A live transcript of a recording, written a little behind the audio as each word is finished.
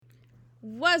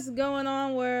What's going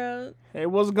on, world? Hey,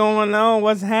 what's going on?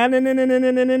 What's happening?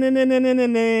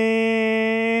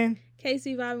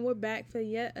 Casey Vibin, we're back for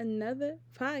yet another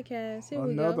podcast. Here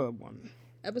we go. Another one.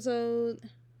 Episode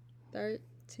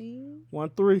 13.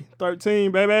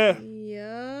 13, baby.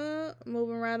 Yup.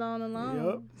 Moving right on along.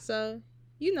 Yep. So,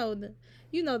 you know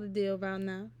the deal about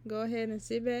now. Go ahead and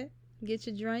sit back, get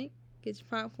your drink, get your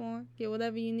popcorn, get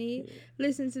whatever you need. Yeah.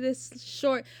 Listen to this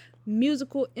short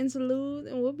musical interlude,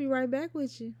 and we'll be right back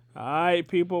with you. All right,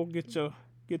 people, get your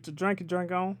drink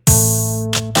on.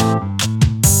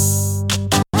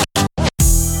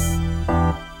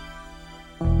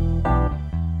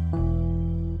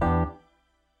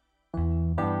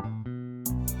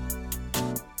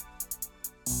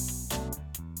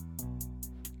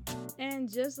 And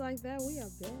just like that, we are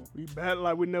back. We back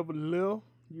like we never lived.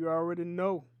 You already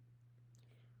know.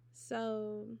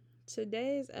 So,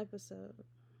 today's episode.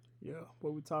 Yeah,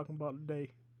 what we talking about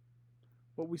today?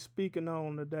 What we speaking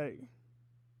on today?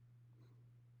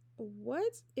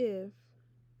 What if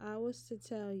I was to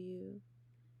tell you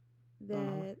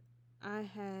that I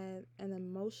had an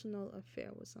emotional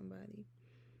affair with somebody?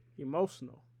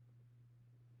 Emotional.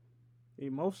 An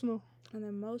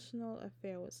emotional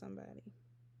affair with somebody.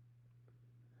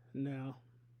 Now,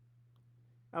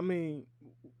 I mean,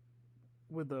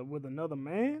 with another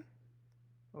man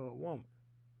or a woman?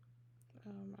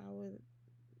 I would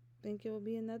think it would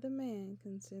be another man,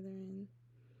 considering.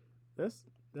 That's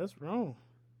wrong.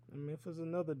 I mean, if it's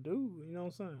another dude, you know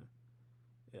what I'm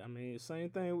saying? I mean, same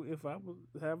thing. If I was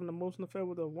having an emotional affair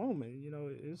with a woman,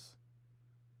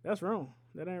 that's wrong.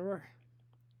 That ain't right.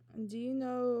 Do you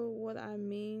know what I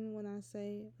mean when I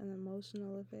say an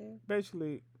emotional affair?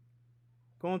 Basically,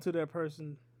 going to that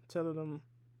person, telling them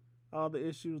all the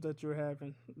issues that you're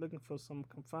having, looking for some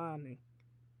confining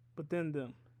within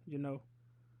them,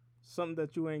 something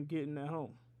that you ain't getting at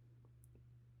home.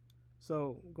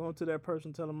 So going to that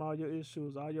person, tell them all your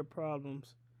issues, all your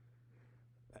problems,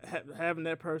 having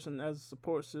that person as a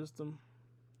support system,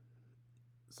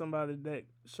 somebody that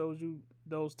shows you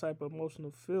those type of emotional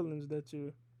feelings that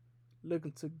you're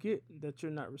looking to get that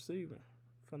you're not receiving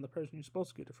from the person you're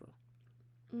supposed to get it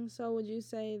from. So would you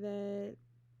say that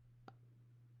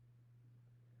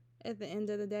at the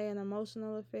end of the day, an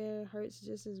emotional affair hurts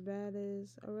just as bad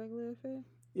as a regular affair?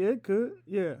 Yeah, it could.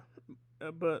 Yeah,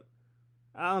 but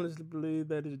I honestly believe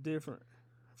that it's different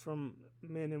from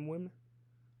men and women.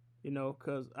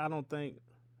 Because I don't think,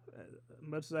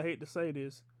 much as I hate to say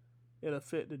this, it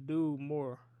affect the dude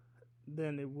more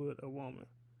than it would a woman.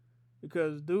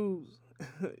 Because dudes,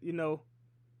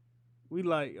 we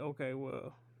like, okay,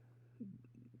 well,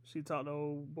 she talked to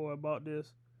old boy about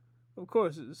this. Of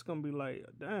course, it's gonna be like,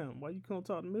 damn, why you can't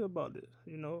talk to me about this? I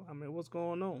mean, what's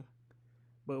going on?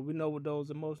 But we know what those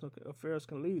emotional affairs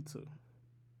can lead to.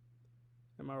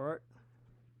 Am I right?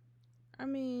 I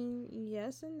mean,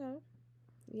 yes and no.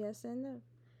 Yes and no.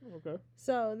 Okay.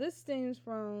 So this stems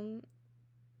from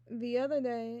the other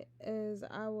day as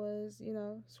I was,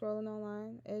 scrolling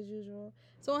online as usual.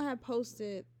 Someone had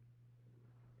posted,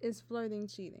 "Is flirting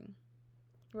cheating?"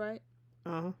 Right?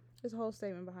 Uh-huh. There's a whole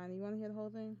statement behind it. You want to hear the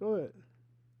whole thing? Go ahead.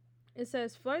 It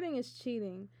says flirting is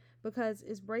cheating because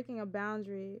it's breaking a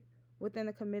boundary within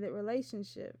a committed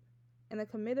relationship. In a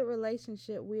committed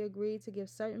relationship, we agree to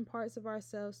give certain parts of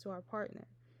ourselves to our partner.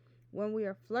 When we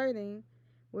are flirting,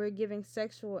 we're giving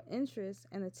sexual interest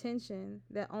and attention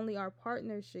that only our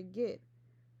partner should get,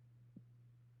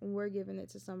 and we're giving it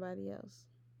to somebody else.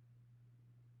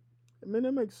 I mean,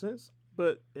 that makes sense.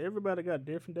 But everybody got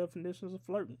different definitions of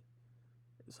flirting.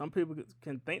 Some people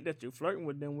can think that you're flirting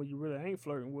with them when you really ain't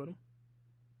flirting with them.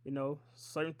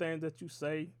 Certain things that you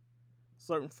say,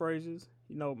 certain phrases.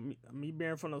 Me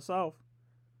being from the South,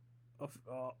 a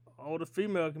older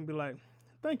female can be like,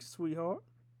 "Thank you, sweetheart,"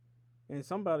 and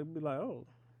somebody can be like, "Oh,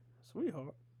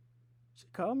 sweetheart." She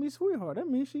called me sweetheart. That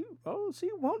means she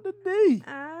want the D.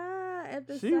 At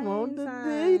the She same want the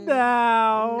time, D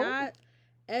down. not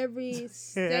every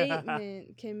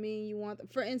statement can mean you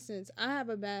want. For instance, I have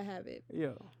a bad habit.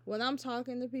 Yeah. When I'm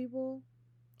talking to people,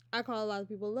 I call a lot of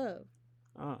people love.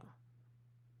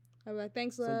 I'm like,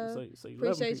 "Thanks, love. So you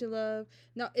Appreciate your love."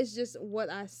 No, it's just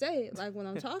what I say. Like when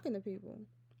I'm talking to people.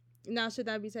 Now, should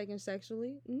that be taken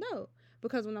sexually? No,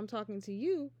 because when I'm talking to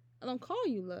you, I don't call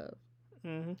you love.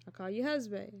 Mm-hmm. I call you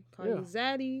husband, call you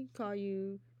zaddy, call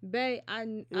you bae. I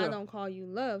don't call you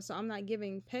love, so I'm not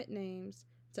giving pet names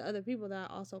to other people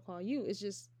that I also call you. It's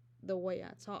just the way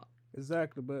I talk.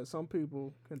 Exactly, but some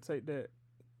people can take that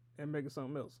and make it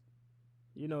something else.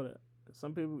 You know that.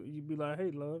 Some people, you be like, "Hey,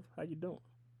 love, how you doing?"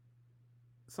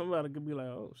 Somebody could be like,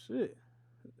 "Oh shit,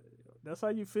 that's how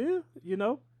you feel,"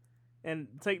 and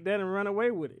take that and run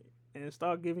away with it and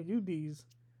start giving you these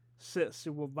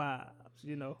sexual vibes,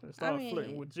 and I start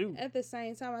flirting mean, with you. at the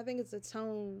same time, I think it's the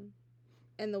tone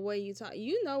and the way you talk.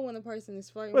 You know when a person is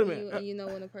flirting Wait a with minute. you, and you know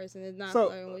when a person is not So,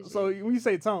 flirting with so you. when you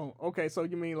say tone, okay, so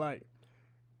you mean like,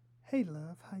 "Hey,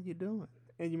 love, how you doing?"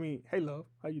 And you mean, "Hey, love,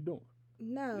 how you doing?" Yeah,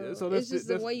 No, so it's just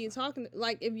the that's way you talking.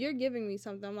 Like if you're giving me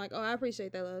something, I'm like, oh, I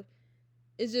appreciate that, love.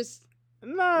 It's just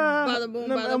nah. bada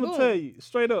boom, I'm bada gonna tell boom. you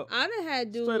straight up, I done had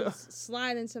straight up. dudes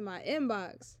slide into my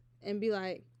inbox and be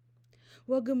like,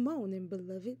 "Well, good morning,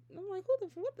 beloved." I'm like,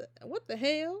 what the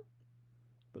hell?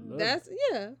 Beloved. That's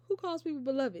yeah. Who calls people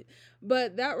beloved?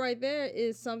 But that right there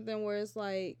is something where it's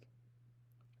like,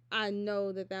 I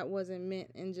know that wasn't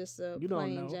meant in just a You don't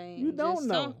plain know. You Jane don't just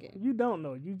know. talking. You don't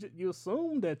know. You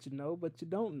assume that you know, but you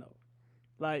don't know.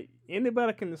 Like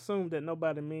anybody can assume that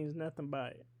nobody means nothing by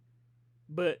it,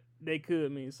 but they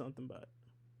could mean something by it.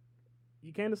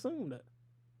 You can't assume that.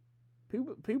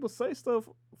 People say stuff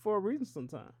for a reason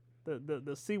sometimes.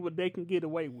 The see what they can get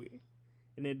away with,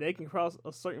 and then they can cross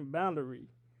a certain boundary.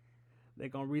 They're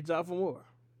gonna reach out for more.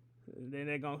 And then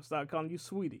they're gonna start calling you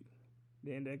sweetie.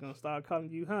 Then they're gonna start calling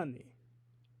you honey,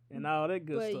 and all that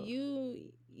good But stuff.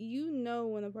 you know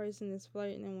when a person is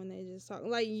flirting and when they just talk.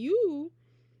 Like you,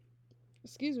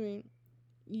 excuse me,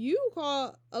 you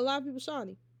call a lot of people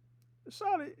shawty.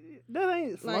 Shawty, that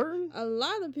ain't Like flirting. a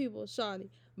lot of people shawty.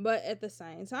 But at the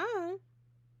same time,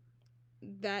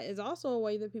 that is also a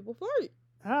way that people flirt.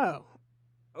 How?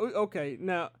 Okay,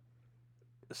 now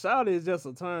shawty is just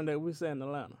a term that we say in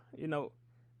Atlanta.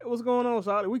 What's going on,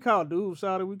 shawty? We call dudes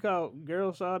shawty. We call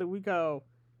girls shawty. We call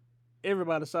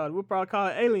everybody shawty. We'll probably call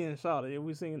it alien shawty if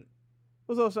we seen.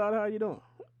 What's up, shawty? How you doing?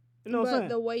 You know what I'm But saying?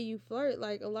 the way you flirt,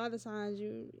 like a lot of times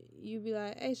you be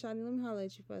like, "Hey, shawty, let me holler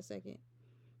at you for a second."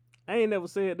 I ain't never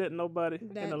said that to nobody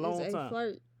in That a is long a time.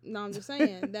 flirt. No, I'm just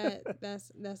saying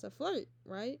that's a flirt,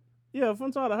 right? Yeah, if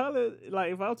I'm trying to holler,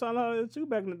 like if I was trying to holler at you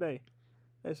back in the day,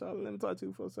 hey, shawty, let me talk to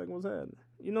you for a second. What's happening?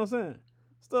 You know what I'm saying?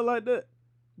 Stuff like that.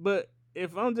 But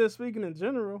if I'm just speaking in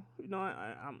general,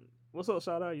 I'm what's up,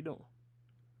 shawty? How you doing?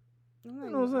 You know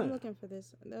what I'm I'm saying? looking for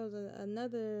this.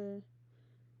 Another.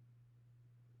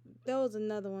 There was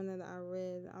another one that I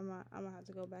read. I'm gonna have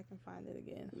to go back and find it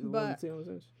again. The one But to 10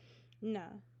 cents. no,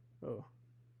 Oh,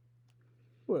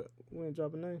 what? We ain't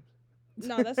dropping names.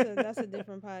 no, that's a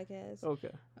different podcast.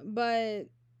 Okay. But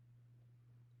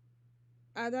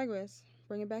I digress.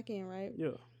 Bring it back in, right?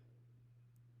 Yeah.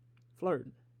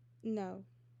 Flirting. No,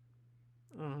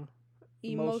 Uh huh.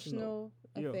 emotional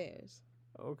Yeah. affairs.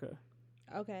 Okay.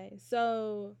 Okay,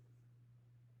 so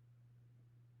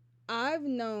I've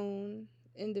known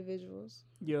individuals,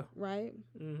 Yeah. right,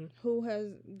 Mhm. who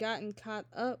has gotten caught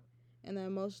up in an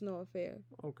emotional affair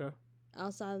Okay.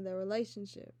 outside of their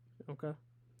relationship. Okay.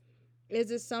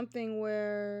 Is it something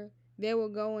where they will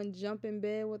go and jump in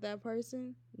bed with that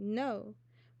person? No.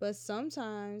 But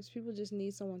sometimes people just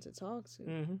need someone to talk to.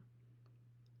 Mhm.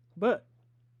 But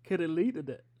could it lead to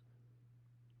that?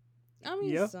 I mean,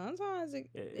 Yeah. sometimes it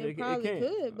It probably can.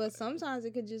 could, but sometimes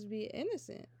it could just be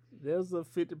innocent. There's a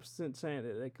 50% chance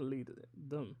that it could lead to that.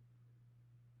 Them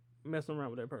messing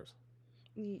around with that person.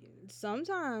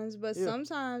 Sometimes, but Yeah.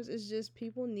 sometimes it's just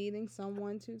people needing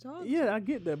someone to talk Yeah, to. I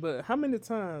get that, but how many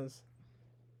times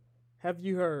have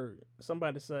you heard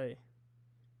somebody say,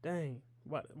 "Dang,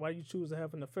 why you choose to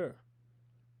have an affair?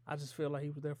 I just feel like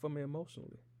he was there for me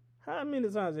emotionally." How many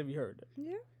times have you heard that?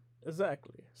 Yeah.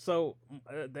 Exactly. So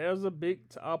there's a big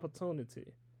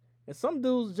opportunity, and some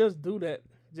dudes just do that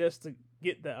just to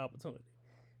get that opportunity.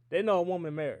 They know a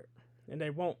woman married, and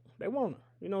they want her.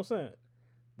 You know what I'm saying?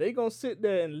 They gonna sit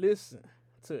there and listen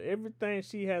to everything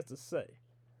she has to say,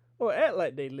 or act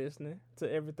like they listening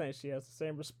to everything she has to say,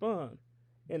 and respond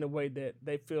in a way that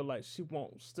they feel like she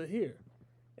wants to hear,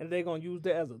 and they gonna use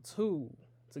that as a tool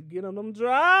to get on them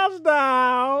drives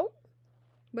down.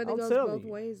 But it I'm goes telling both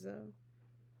you. ways, though.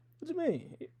 What you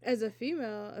mean? As a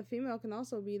female can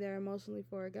also be there emotionally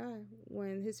for a guy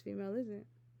when his female isn't.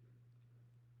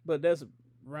 But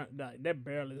that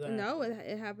barely happens. No,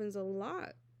 it happens a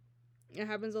lot. It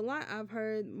happens a lot. I've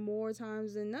heard more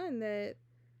times than none that,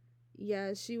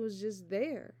 yeah, she was just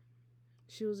there.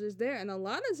 She was just there. And a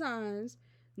lot of times,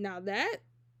 now that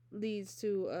leads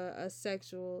to a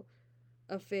sexual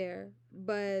affair.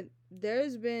 But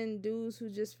there's been dudes who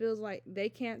just feels like they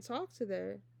can't talk to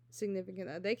their significant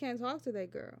other. They can't talk to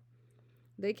that girl.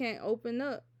 They can't open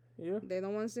up. Yeah. They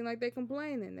don't want to seem like they're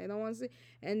complaining. They don't want to see,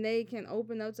 and they can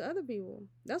open up to other people.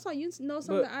 That's why you know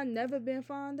something But I've never been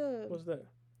fond of. what's that?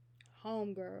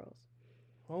 Homegirls.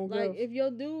 Like Homegirls. if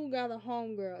your dude got a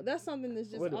homegirl, that's something that's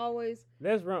just What? always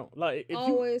That's wrong. Like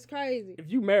always crazy.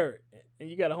 if you married and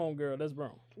you got a homegirl, that's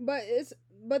wrong. But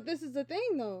this is the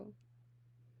thing though.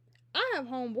 I have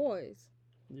homeboys,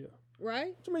 Yeah.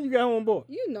 right? What you mean you got homeboy?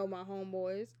 You know my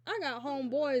homeboys. I got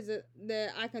homeboys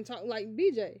that I can talk like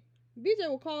BJ. BJ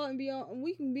will call and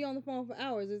we can be on the phone for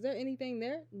hours. Is there anything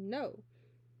there? No.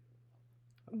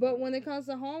 But when it comes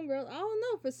to homegirls, I don't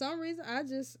know. For some reason, I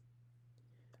just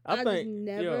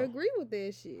never agree with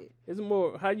that shit. It's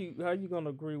more how you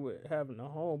gonna agree with having a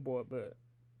homeboy, but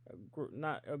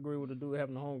not agree with a dude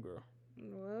having a homegirl.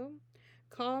 Well,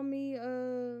 call me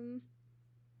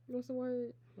what's the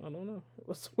word? I don't know.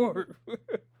 What's the word?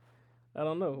 I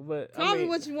don't know, but call me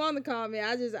what you want to call me.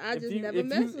 I just never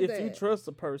mess with that. If you trust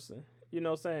a person, you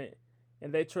know what I'm saying,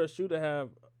 and they trust you to have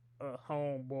a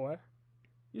homeboy,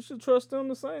 you should trust them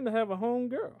the same to have a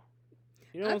homegirl.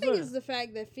 You know I think it's the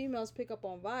fact that females pick up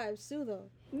on vibes too, though.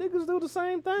 Niggas do the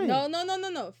same thing.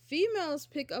 No. Females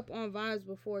pick up on vibes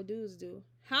before dudes do.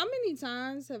 How many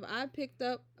times have I picked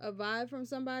up a vibe from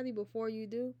somebody before you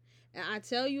do? And I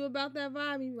tell you about that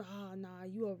vibe, and you're like, oh, nah,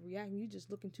 you overreacting. You just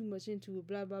looking too much into it,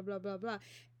 blah, blah, blah, blah, blah.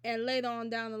 And later on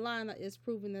down the line, it's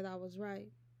proven that I was right.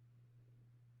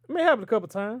 I mean, it happened a couple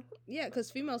times. Yeah, because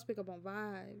females pick up on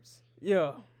vibes.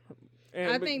 Yeah. And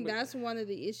I think that's one of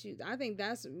the issues. I think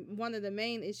that's one of the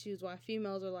main issues why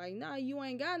females are like, nah, you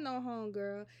ain't got no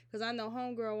homegirl. Because I know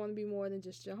homegirl want to be more than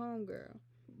just your homegirl.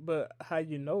 But how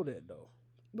you know that, though?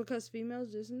 Because females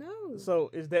just know. So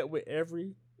is that with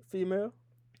every female?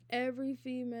 Every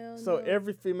female. So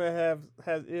every female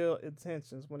has ill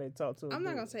intentions when they talk to. I'm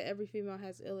not gonna say every female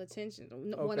has ill intentions.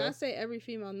 Okay. When I say every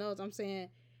female knows, I'm saying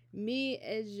me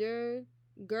as your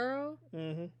girl.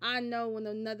 Mm-hmm. I know when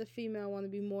another female want to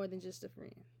be more than just a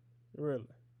friend. Really?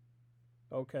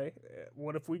 Okay.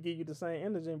 What if we give you the same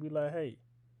energy and be like, hey,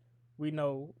 we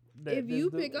know that if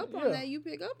you pick up on that, you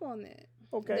pick up on that.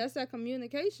 Okay. That's that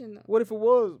communication though. What if it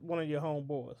was one of your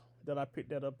homeboys that I picked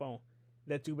that up on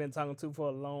that you've been talking to for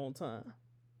a long time?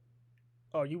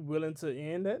 Are you willing to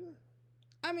end that?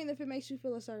 I mean, if it makes you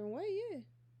feel a certain way, yeah.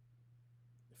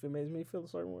 If it makes me feel a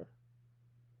certain way.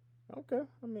 Okay.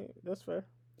 I mean, that's fair.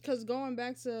 Because going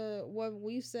back to what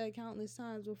we've said countless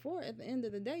times before, at the end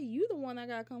of the day, you the one I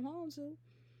got to come home to.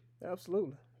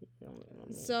 Absolutely. I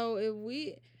mean, so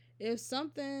if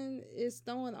something is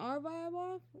throwing our vibe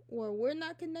off, or we're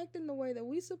not connecting the way that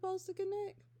we supposed to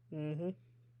connect, mm-hmm.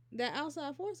 that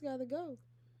outside force got to go.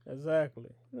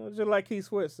 Exactly. You know, just like Keith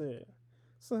Sweat said,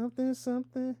 something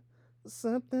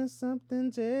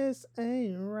just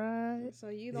ain't right. So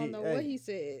you don't know what he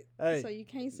said. So you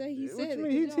can't say he said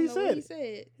it. You don't know what he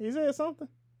said. He said something.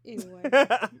 Anyway,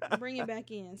 bring it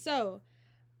back in. So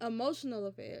emotional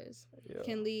affairs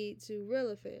can lead to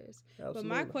real affairs. Absolutely. But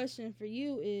my question for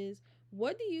you is,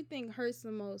 what do you think hurts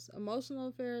the most, emotional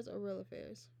affairs or real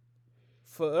affairs?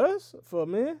 For us, for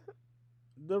men,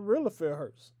 the real affair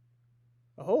hurts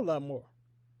a whole lot more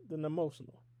than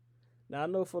emotional. Now I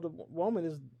know for the woman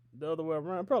is the other way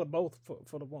around, probably both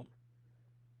for the woman.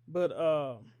 But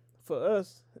for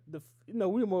us,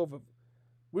 we're more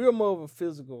of a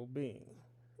physical being,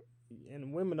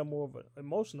 and women are more of an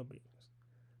emotional beings.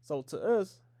 So to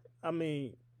us, I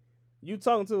mean, you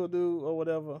talking to a dude or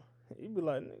whatever, you be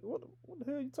like, what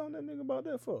the hell you talking to that nigga about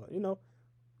that for? You know,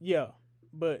 yeah.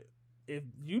 But if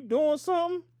you doing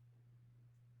something,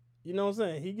 you know what I'm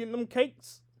saying, he getting them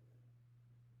cakes,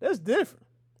 that's different,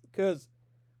 because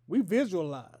we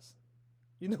visualize.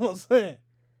 You know what I'm saying?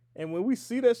 And when we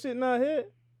see that shit in our head,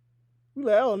 we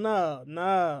like, oh, nah,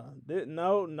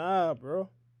 bro.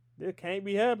 That can't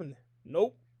be happening.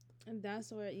 Nope. And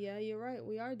that's where, yeah, you're right.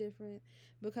 We are different.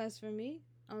 Because for me,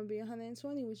 I'm going to be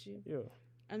 120 with you. Yeah.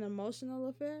 An emotional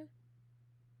affair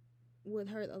would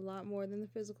hurt a lot more than the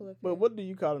physical affair. But what do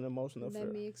you call an emotional affair?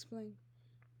 Let me explain.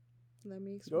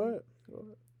 Go ahead.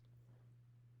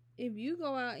 If you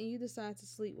go out and you decide to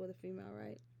sleep with a female,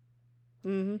 right?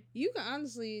 Mm-hmm. You can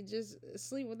honestly just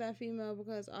sleep with that female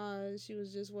because she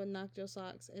was just what knocked your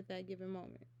socks at that given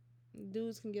moment.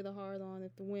 Dudes can get a hard on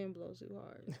if the wind blows too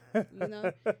hard. You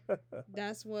know?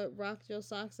 That's what rocked your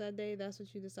socks that day. That's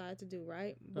what you decide to do,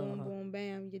 right? Boom, boom,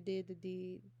 bam. You did the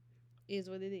deed. Is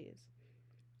what it is.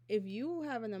 If you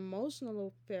have an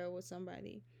emotional affair with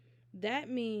somebody, that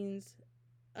means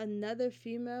another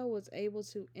female was able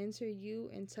to enter you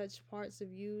and touch parts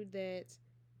of you that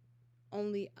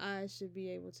only I should be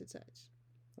able to touch.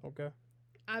 Okay.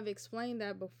 I've explained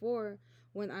that before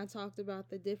when I talked about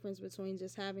the difference between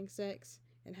just having sex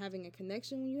and having a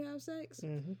connection when you have sex.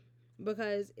 Mm-hmm.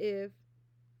 Because if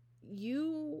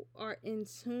you are in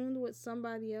tune with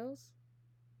somebody else,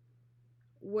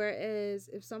 Whereas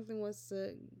if something was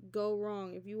to go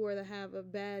wrong, if you were to have a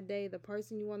bad day, the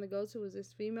person you want to go to is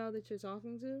this female that you're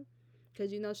talking to,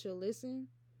 because you know she'll listen,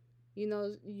 you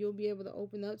know you'll be able to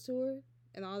open up to her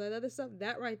and all that other stuff.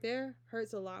 That right there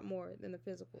hurts a lot more than the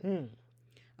physical. Hmm.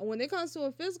 And when it comes to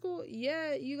a physical,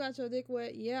 yeah, you got your dick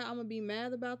wet. Yeah, I'm gonna be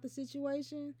mad about the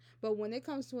situation. But when it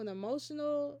comes to an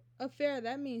emotional affair,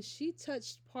 that means she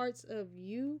touched parts of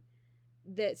you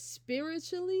that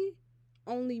spiritually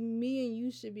only me and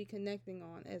you should be connecting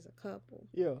on as a couple.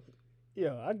 Yeah.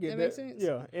 Yeah, I get That that. makes sense?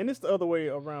 Yeah, and it's the other way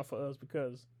around for us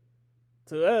because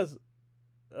to us,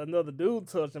 another dude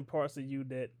touching parts of you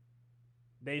that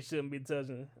they shouldn't be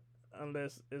touching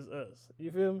unless it's us.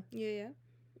 You feel me? Yeah, yeah.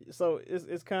 So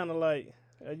it's kind of like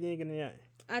a yin and yang.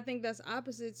 I think that's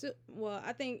opposite too. Well,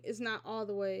 I think it's not all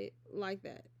the way like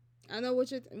that. I know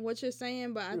what you're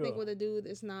saying, but I Yeah. think with a dude,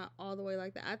 it's not all the way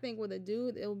like that. I think with a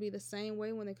dude, it will be the same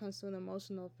way when it comes to an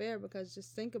emotional affair. Because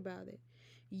just think about it,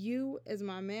 you as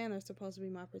my man are supposed to be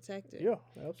my protector. Yeah,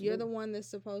 absolutely. You're the one that's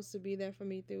supposed to be there for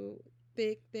me through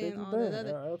thick, thin, all thin. that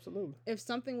other. Absolutely. If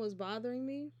something was bothering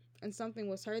me and something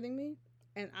was hurting me,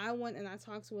 and I went and I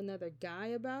talked to another guy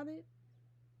about it,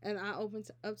 and I opened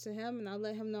up to him and I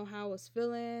let him know how I was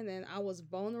feeling and I was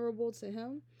vulnerable to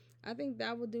him, I think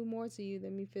that would do more to you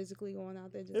than me physically going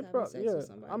out there just having sex with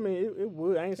somebody. I mean, it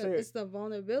would. I ain't saying it's the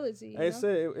vulnerability. I ain't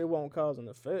saying it won't cause an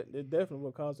effect. It definitely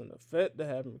will cause an effect to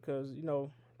happen because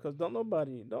because don't no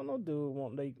dude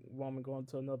want they woman going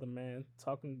to another man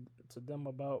talking to them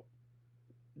about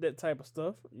that type of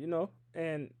stuff,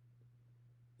 and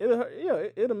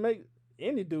it'll make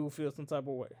any dude feel some type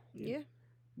of way. Yeah.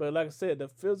 But like I said, the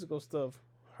physical stuff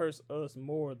hurts us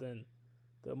more than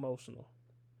the emotional.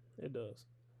 It does.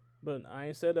 But I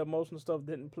ain't said the emotional stuff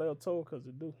didn't play a toll because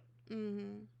it do.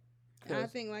 Mm-hmm. I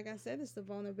think, like I said, it's the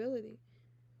vulnerability.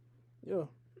 Yeah.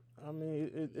 I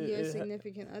mean, your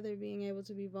significant other being able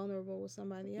to be vulnerable with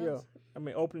somebody else. Yeah. I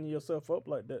mean, opening yourself up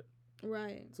like that.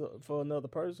 Right. For another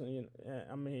person.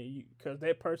 I mean, because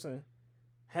that person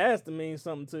has to mean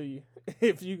something to you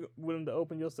if you willing to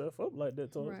open yourself up like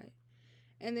that. Right.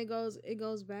 And it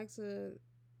goes back to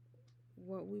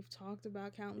what we've talked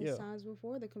about countless times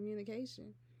before, the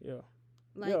communication. Yeah.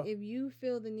 Like if you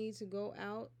feel the need to go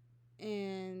out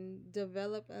and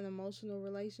develop an emotional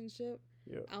relationship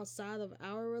outside of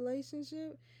our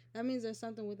relationship, that means there's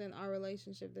something within our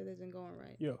relationship that isn't going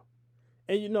right. Yeah.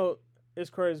 And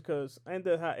it's crazy because ain't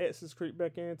that how exes creep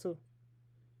back in too?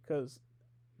 Because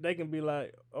they can be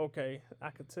like, okay,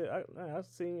 I can tell, I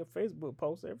seen your Facebook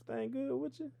post, everything good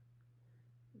with you.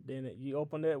 Then you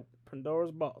open that Pandora's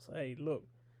box. Hey, look,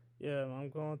 I'm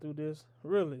going through this.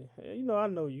 Really, I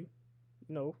know you.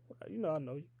 I know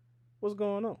you. What's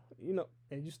going on?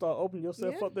 And you start opening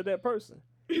yourself up to that person.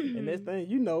 And next thing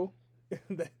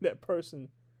that person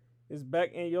is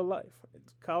back in your life.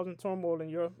 It's causing turmoil in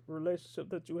your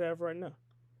relationship that you have right now.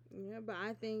 Yeah, but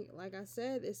I think, like I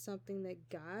said, it's something that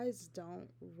guys don't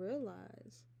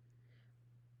realize.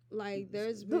 Like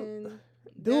there's been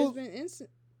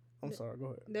I'm sorry, go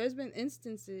ahead. There's been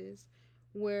instances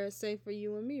where, say for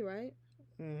you and me, right?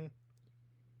 Mm-hmm.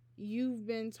 You've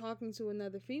been talking to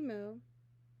another female,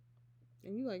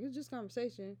 and you like, it's just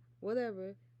conversation,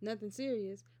 whatever, nothing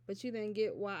serious, but you didn't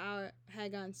get why I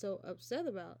had gotten so upset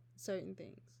about certain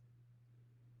things.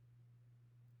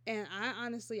 And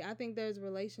I think there's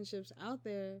relationships out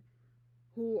there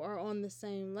who are on the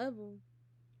same level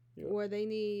where they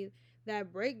need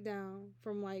that breakdown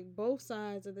from like both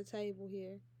sides of the table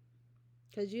here.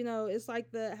 Because, it's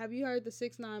like have you heard the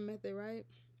 6ix9ine method, right?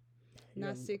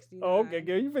 Not 69. Oh, okay,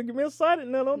 girl. You finna get me excited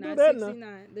now. Don't Not do that 69,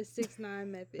 now. the 6ix9ine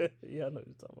method. Yeah, I know what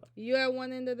you're talking about. You at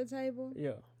one end of the table?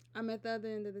 Yeah. I'm at the other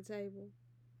end of the table.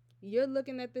 You're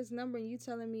looking at this number and you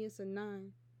telling me it's a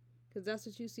 9. Because that's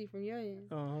what you see from your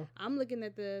end. Uh-huh. I'm looking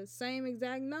at the same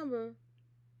exact number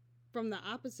from the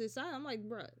opposite side. I'm like,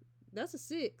 bruh, that's a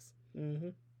 6. Mm-hmm.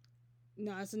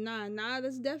 No, it's a 9. Nah,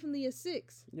 that's definitely a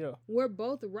 6. Yeah. We're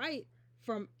both right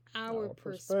from our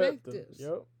perspectives.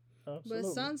 Yep. Absolutely.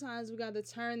 But sometimes we got to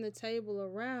turn the table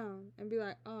around and be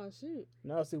like, oh, shoot.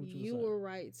 Now I see what you were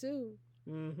right, too.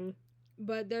 Mm-hmm.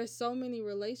 But there's so many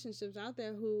relationships out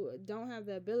there who don't have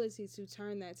the ability to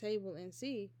turn that table and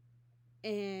see.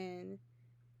 And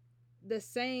the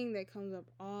saying that comes up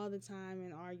all the time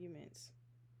in arguments,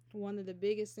 one of the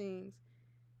biggest things,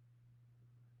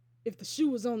 if the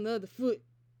shoe was on the other foot.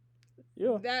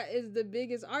 Yeah. That is the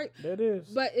biggest argument. That is.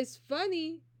 But it's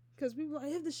funny because people are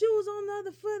like, if the shoe was on the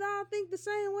other foot, I don't think the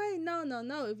same way.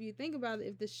 No. If you think about it,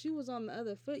 if the shoe was on the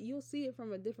other foot, you'll see it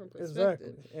from a different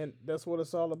perspective. Exactly. And that's what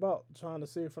it's all about, trying to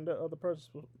see it from that other person's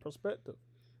perspective.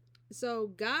 So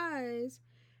guys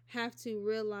have to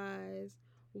realize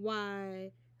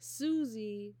why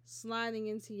Susie sliding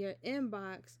into your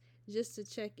inbox just to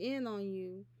check in on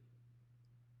you.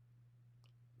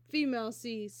 Female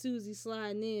see Susie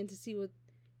sliding in to see what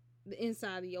the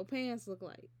inside of your pants look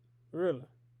like. Really?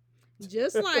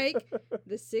 Just like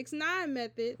the 6-9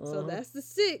 method. So that's the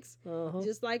 6.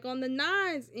 Just like on the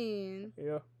 9's end.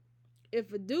 Yeah.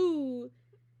 If a dude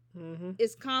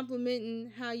is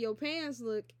complimenting how your pants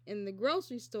look in the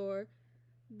grocery store,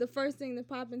 the first thing that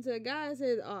pop into a guy's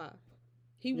head,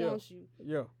 he wants you.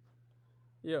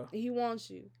 Yeah. He wants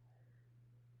you.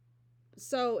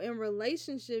 So in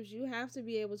relationships, you have to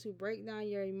be able to break down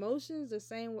your emotions the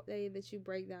same way that you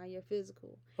break down your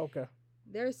physical. Okay.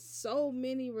 There's so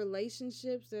many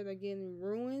relationships that are getting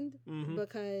ruined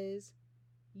because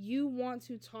you want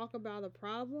to talk about a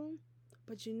problem,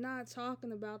 but you're not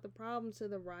talking about the problem to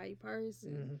the right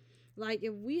person. Like,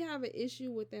 if we have an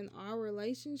issue within our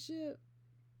relationship,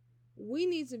 we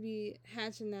need to be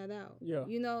hatching that out. Yeah.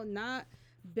 You know, not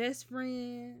best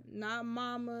friend, not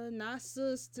mama, not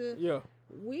sister. Yeah.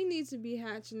 We need to be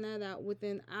hatching that out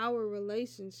within our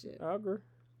relationship. I agree.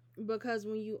 Because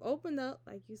when you open up,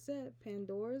 like you said,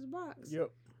 Pandora's box,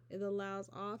 it allows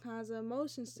all kinds of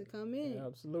emotions to come in. Yeah,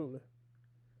 absolutely.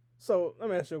 So, let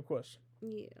me ask you a question.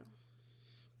 Yeah.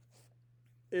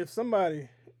 If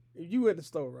you at the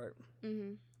store, right?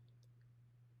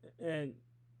 And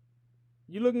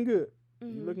you looking good.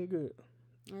 You looking good.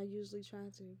 I usually try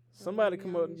to. Somebody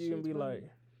come up to you and be like,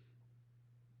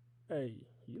 "Hey,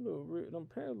 you look real. Them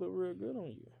pants look real good on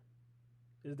you."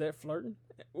 Is that flirting?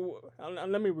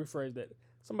 Let me rephrase that.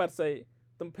 Somebody say,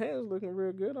 "Them pants looking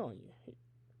real good on you,"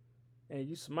 and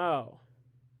you smile.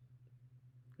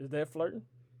 Is that flirting?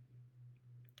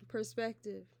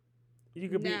 Perspective. It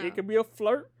could be a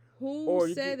flirt.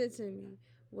 Who said it to me?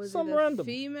 Was some it a random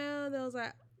female that was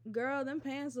like, "Girl, them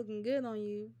pants looking good on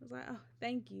you"? I was like, "Oh,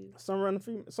 thank you." Some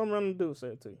random dude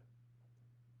said it to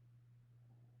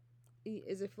you.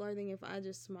 Is it flirting if I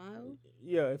just smile?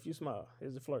 Yeah, if you smile,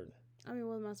 is it flirting? I mean,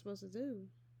 what am I supposed to do?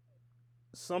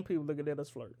 Some people look at that as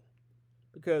flirting.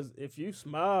 Because if you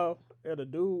smile at a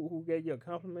dude who gave you a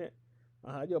compliment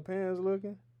on how your pants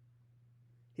looking,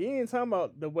 he ain't talking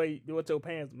about what your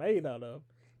pants made out of.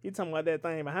 He talking about that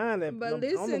thing behind that. But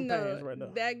listen, though,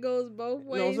 right, that goes both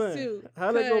ways, too.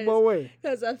 How that go both ways?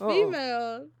 Because a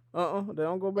female... They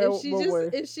don't go both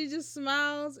ways. If she just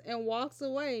smiles and walks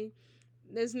away,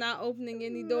 that's not opening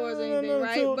any doors or anything,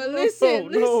 right? But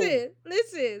listen.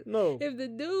 No. If the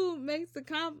dude makes the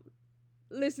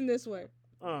listen this way.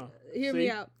 Hear me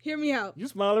out. You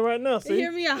smiling right now, see?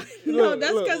 Hear me out. No,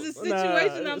 that's because the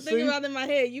situation I'm thinking about in my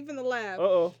head. You finna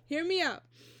laugh. Hear me out.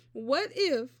 What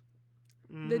if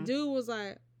the dude was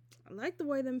like, "I like the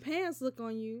way them pants look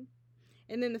on you,"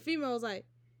 and then the female was like,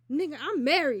 "Nigga, I'm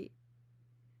married,"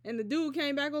 and the dude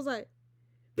came back and was like,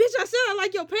 "Bitch, I said I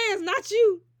like your pants, not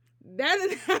you." That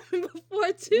had happened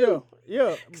before too.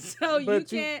 Yeah. So you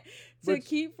can't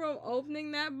keep from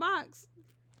opening that box.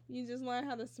 You just learn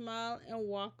how to smile and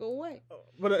walk away.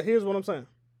 But here's what I'm saying.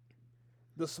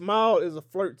 The smile is a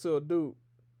flirt to a dude.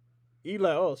 He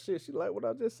like, "Oh shit, she like what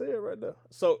I just said right there."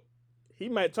 So he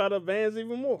might try to advance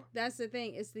even more. That's the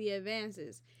thing. It's the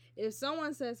advances. If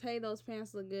someone says, "Hey, those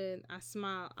pants look good," I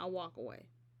smile, I walk away.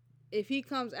 If he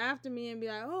comes after me and be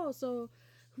like, "Oh, so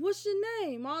what's your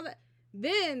name?" All that.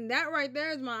 Then that right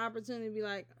there is my opportunity to be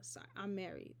like, "Sorry, I'm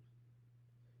married."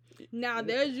 Now,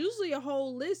 there's usually a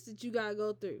whole list that you got to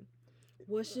go through.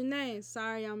 What's your name?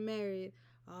 "Sorry, I'm married."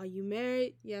 "Are you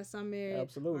married?" "Yes, I'm married."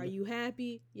 Absolutely. "Are you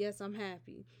happy?" "Yes, I'm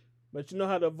happy." But you know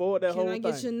how to avoid that whole thing. "Can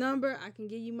I get your number?" "I can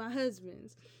give you my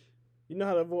husband's." You know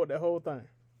how to avoid that whole thing.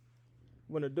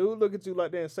 When a dude look at you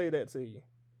like that and say that to you,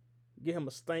 give him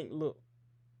a stank look.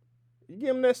 You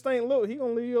give him that stank look, he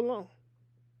gonna leave you alone.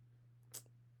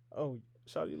 "Oh,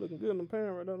 shawty, you looking good in them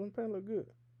pants right now. Them pants look good."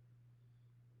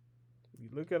 You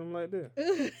look at him like that.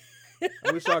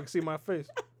 I wish I could see my face.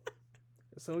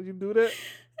 As soon as you do that,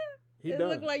 he done. It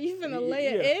look like you finna lay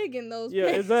an egg in those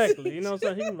pants. Yeah, exactly. You know what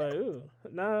I'm saying? He be like, "Ugh,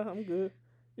 nah, I'm good."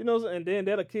 You know what I'm saying? And then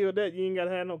that'll kill that. You ain't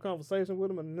gotta have no conversation with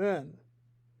him or nothing.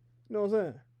 You know what I'm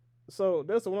saying? So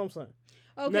that's what I'm saying.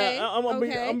 Okay. Now, I'm gonna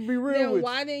be real then with you.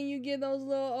 Why didn't you give those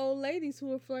little old ladies who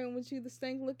were flirting with you the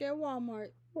stank look at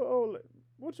Walmart?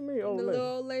 What you mean, old lady? The little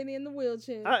old lady in the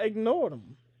wheelchair. I ignored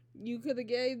them. You could have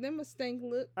gave them a stank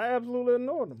look. I absolutely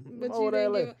ignored them. But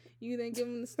you didn't give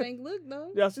them the stank look,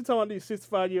 though. Yeah, she talking about these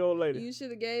 65-year-old ladies. You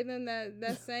should have gave them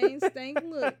that same stank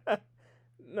look.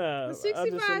 Nah, the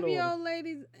 65-year-old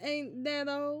ladies ain't that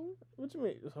old. What you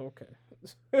mean? Okay.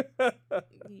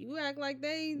 You act like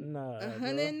they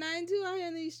 192 out here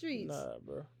in these streets. Nah,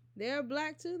 bro. They're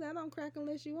black too. That don't crack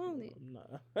unless you own it.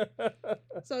 Nah.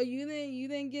 So you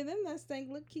didn't give them that stank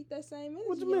look. Keep that same energy.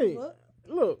 What you mean? Look.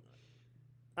 Look,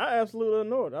 I absolutely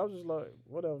ignored it. I was just like,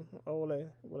 whatever, old ass,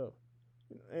 whatever.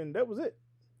 And that was it.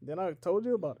 Then I told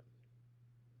you about it.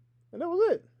 And that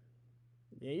was it.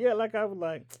 Yeah, like I was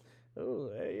like, oh,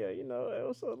 hey, yeah, you know, it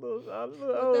was a little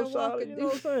old shot, you know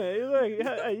what I'm saying? It's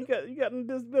like, hey, you got this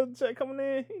disability check coming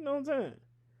in, you know what I'm saying?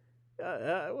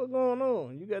 What's going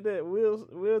on? You got that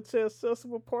wheelchair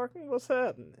accessible parking? What's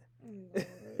happening?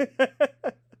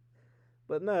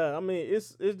 But nah, I mean,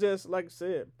 it's just like I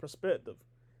said, perspective.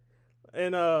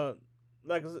 And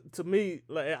like to me,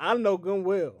 like I know good and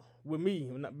well with me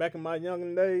back in my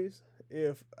young days,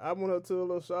 if I went up to a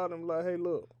little shot and be like, hey,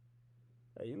 look,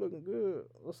 hey, you looking good?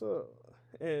 What's up?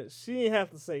 And she didn't have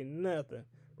to say nothing,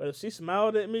 but if she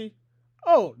smiled at me,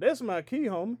 oh, that's my key,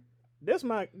 homie. That's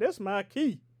my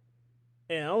key.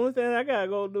 And the only thing I gotta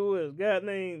go do is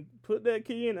goddamn put that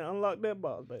key in and unlock that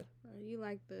box, baby. You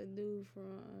like the dude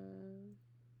from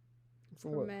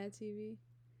what? Mad TV?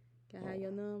 Can I have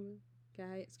your number?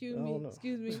 Excuse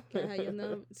me. Can I have your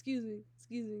number? Excuse me.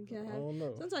 Can I have? I don't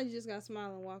know. Sometimes you just gotta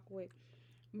smile and walk away.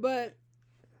 But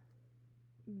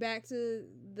back to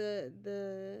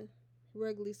the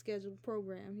regularly scheduled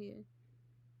program here.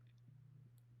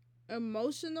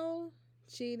 Emotional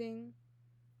cheating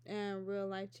and real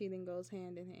life cheating goes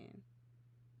hand in hand.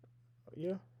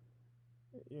 Yeah.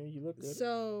 Yeah, you look good.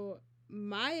 So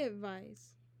my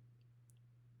advice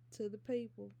to the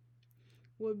people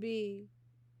would be,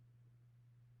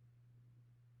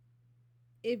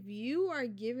 if you are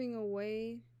giving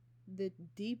away the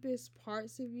deepest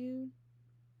parts of you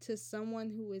to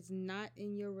someone who is not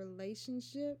in your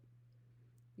relationship,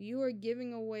 you are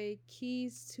giving away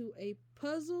keys to a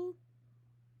puzzle.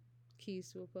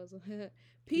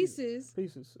 Pieces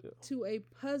yeah. to a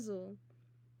puzzle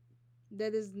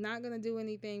that is not going to do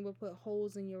anything but put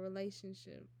holes in your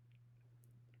relationship.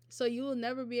 So you will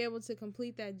never be able to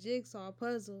complete that jigsaw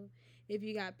puzzle if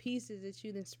you got pieces that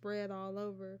you then spread all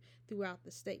over throughout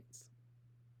the states.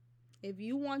 If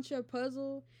you want your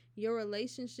puzzle, your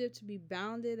relationship to be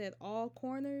bounded at all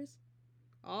corners,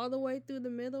 all the way through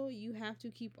the middle, you have to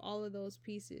keep all of those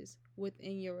pieces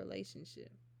within your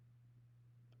relationship.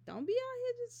 Don't be out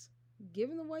here just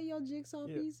giving away your jigsaw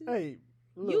pieces. Hey,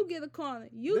 look, you get a corner.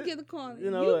 You get a corner. You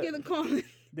know you get a corner.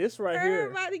 This right here.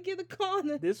 Everybody get a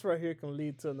corner. This right here can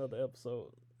lead to another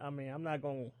episode. I mean, I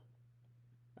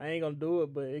ain't gonna do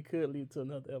it, but it could lead to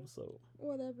another episode.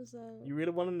 What episode? You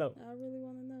really want to know? I really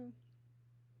want to know.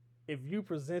 If you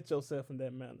present yourself in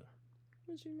that manner.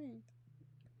 What you mean?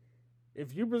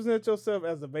 If you present yourself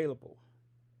as available,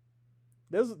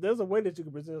 there's a way that you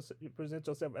can present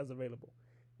yourself as available.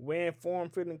 Wearing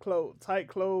form-fitting clothes, tight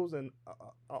clothes, and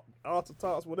altar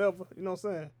tops, whatever. You know what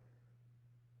I'm saying?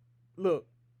 Look,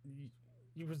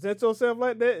 you present yourself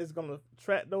like that, it's gonna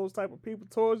attract those type of people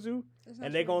towards you,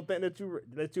 and they're gonna think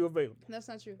that you're available. That's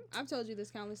not true. I've told you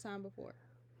this countless times before.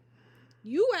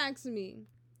 You asked me,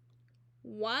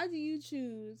 why do you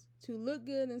choose to look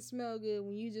good and smell good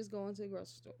when you just go into the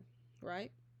grocery store,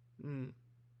 right?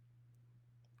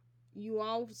 You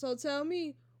also tell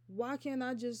me, why can't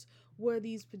I just wear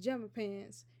these pajama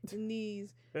pants and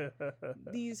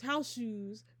these house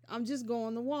shoes? I'm just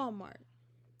going to Walmart.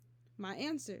 My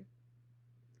answer,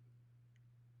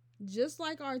 just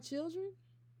like our children,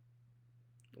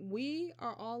 we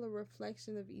are all a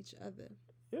reflection of each other.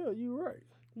 Yeah, you're right.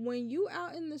 When you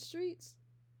out in the streets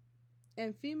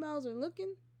and females are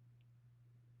looking,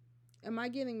 am I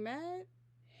getting mad?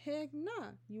 Heck nah.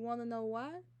 You want to know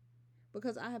why?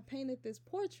 Because I have painted this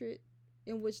portrait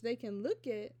in which they can look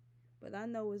at, but I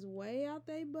know it's way out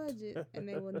their budget and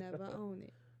they will never own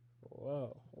it.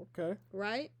 Wow. Okay.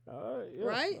 Right? All right. Yeah,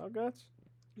 right? I got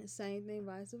you. The same thing,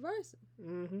 vice versa.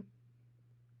 Mm-hmm.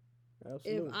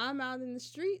 Absolutely. If I'm out in the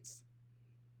streets,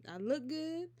 I look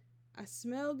good, I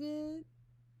smell good,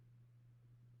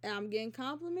 and I'm getting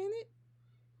complimented,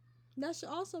 that should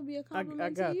also be a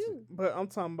compliment to you. But I'm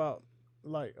talking about,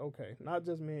 like, okay, not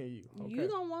just me and you. Okay? You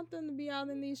don't want them to be out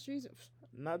in these streets.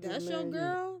 Not just That's me your and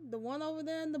girl, the one over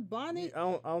there in the bonnet.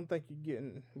 I don't think you're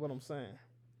getting what I'm saying.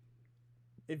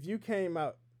 If you came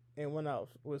out and went out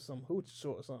with some hoochie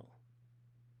shorts on,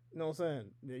 you know what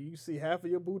I'm saying? You see half of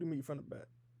your booty meat from the back,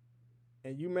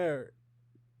 and you married,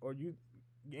 or you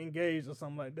engaged or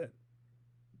something like that.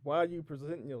 Why are you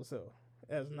presenting yourself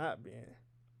as not being?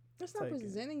 That's not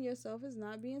presenting yourself as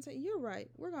not being taken. You're right.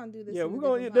 We're gonna do this. Yeah, we're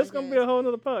gonna. This gonna be a whole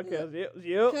nother podcast. Yep.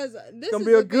 Because this gonna is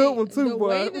be a good one too, the boy.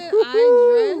 way that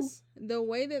I dress, the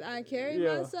way that I carry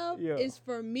Yeah, myself yeah. is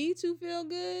for me to feel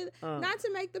good, not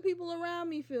to make the people around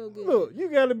me feel good. Look, you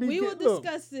gotta be. We will Look.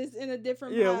 discuss this in a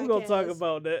different Yeah, podcast. we're gonna talk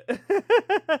about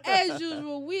that. As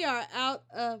usual, we are out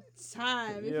of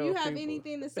time. If Yeah, you have people.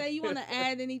 anything to say, you want to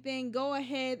add anything, go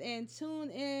ahead and tune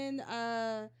in.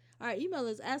 Our email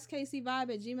is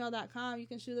askkcvibe@gmail.com. You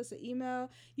can shoot us an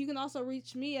email. You can also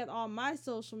reach me at all my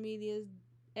social medias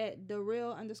at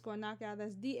 @thereal_knockout.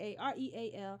 That's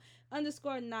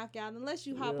DAREAL_knockout. Unless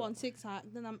you hop on TikTok,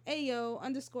 then I'm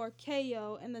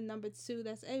AO_KO and the number 2.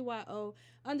 That's AYO_KAYO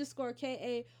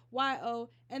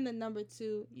and the number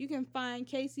 2. You can find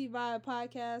KC Vibe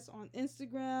Podcast on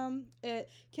Instagram at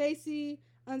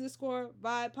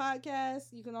KC_Vibe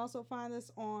Podcast. You can also find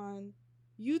us on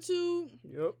YouTube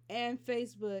and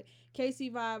Facebook.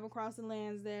 KC Vibe across the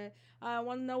lands there. I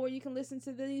want to know where you can listen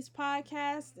to these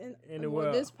podcasts and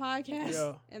this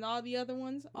podcast and all the other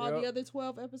ones, all the other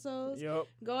 12 episodes.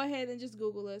 Go ahead and just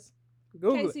Google us.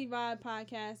 KC Vibe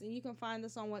Podcast, and you can find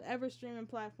us on whatever streaming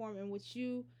platform in which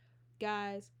you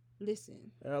guys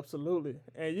listen. Absolutely.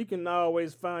 And you can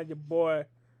always find your boy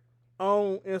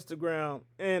on Instagram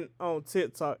and on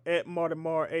TikTok at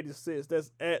MartyMar86.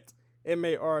 That's at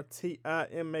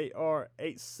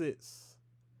MarTimar86.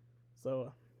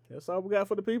 So that's all we got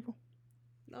for the people.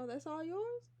 No, that's all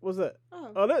yours? What's that?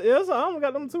 Oh, that's all. I only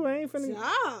got them 2. I ain't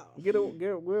finna get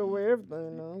away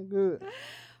everything. I'm good.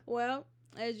 Well,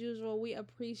 as usual, we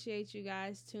appreciate you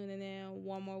guys tuning in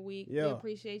one more week. We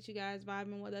appreciate you guys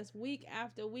vibing with us week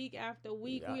after week after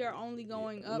week. We are only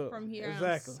going up from here.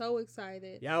 Exactly. I'm so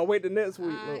excited. Y'all wait the next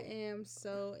week. I am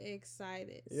so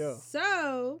excited. Yeah.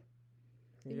 So,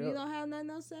 if you don't have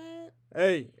nothing else to add,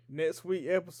 hey, next week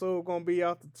episode gonna be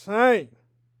out the chain.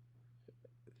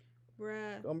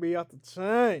 Bruh. Gonna be out the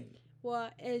chain.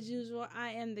 Well, as usual,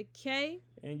 I am the K.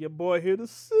 And your boy here to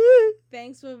C.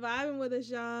 Thanks for vibing with us,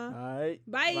 y'all. All right.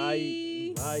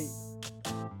 Bye. Bye.